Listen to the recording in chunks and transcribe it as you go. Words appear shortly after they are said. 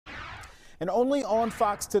And only on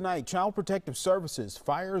Fox tonight, Child Protective Services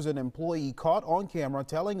fires an employee caught on camera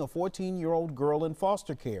telling a 14-year-old girl in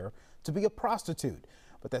foster care to be a prostitute.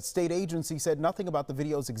 But that state agency said nothing about the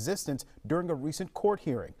video's existence during a recent court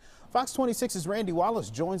hearing. Fox 26's Randy Wallace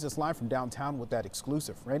joins us live from downtown with that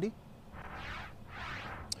exclusive. Randy?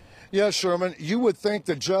 Yes, Sherman, you would think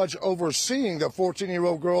the judge overseeing the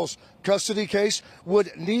 14-year-old girl's custody case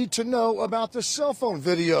would need to know about the cell phone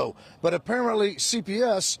video, but apparently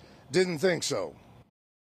CPS didn't think so.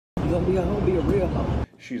 You're gonna be a hoe, be a real hoe.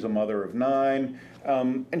 She's a mother of 9,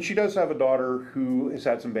 and she does have a daughter who has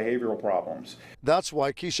had some behavioral problems. That's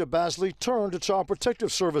why Keisha Basley turned to Child Protective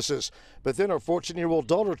Services. But then her 14-year-old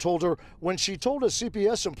daughter told her when she told a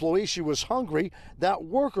CPS employee she was hungry, that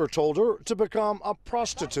worker told her to become a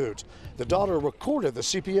prostitute. The daughter recorded the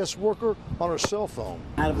CPS worker on her cell phone.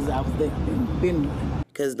 I was there,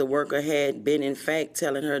 because the worker had been, in fact,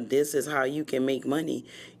 telling her, this is how you can make money.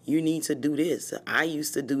 You need to do this. I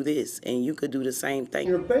used to do this, and you could do the same thing.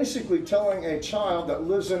 You're basically telling a child that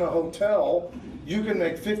lives in a hotel you can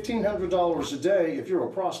make $1,500 a day if you're a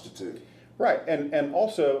prostitute. Right, and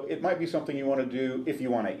also it might be something you want to do if you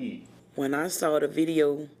want to eat. When I saw the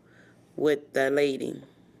video with that lady,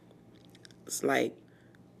 it's like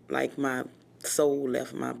my soul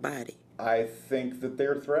left my body. I think that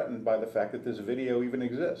they're threatened by the fact that this video even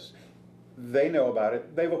exists. They know about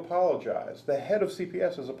it. They've apologized. The head of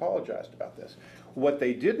CPS has apologized about this. What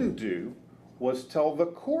they didn't do was tell the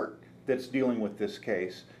court that's dealing with this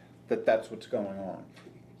case that that's what's going on.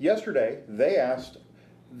 Yesterday, they asked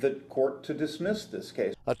the court to dismiss this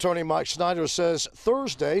case. Attorney Mike Snyder says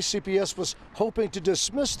Thursday, CPS was hoping to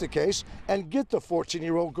dismiss the case and get the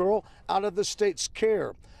 14-year-old girl out of the state's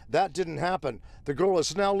care. That didn't happen. The girl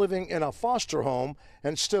is now living in a foster home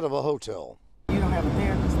instead of a hotel. You don't have a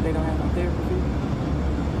therapist, they don't have a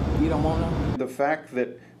therapist. You don't want them. The fact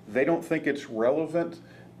that they don't think it's relevant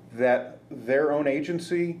that their own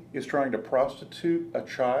agency is trying to prostitute a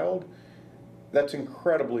child, that's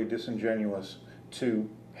incredibly disingenuous to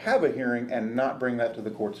have a hearing and not bring that to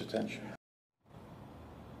the court's attention.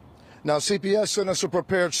 Now, CPS sent us a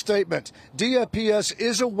prepared statement. DFPS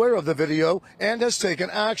is aware of the video and has taken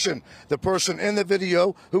action. The person in the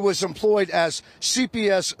video, who was employed as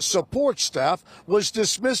CPS support staff, was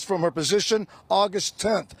dismissed from her position August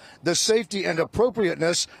 10th. The safety and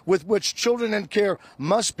appropriateness with which children in care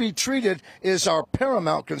must be treated is our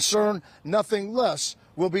paramount concern. Nothing less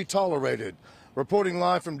will be tolerated. Reporting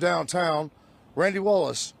live from downtown, Randy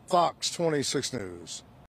Wallace, Fox 26 News.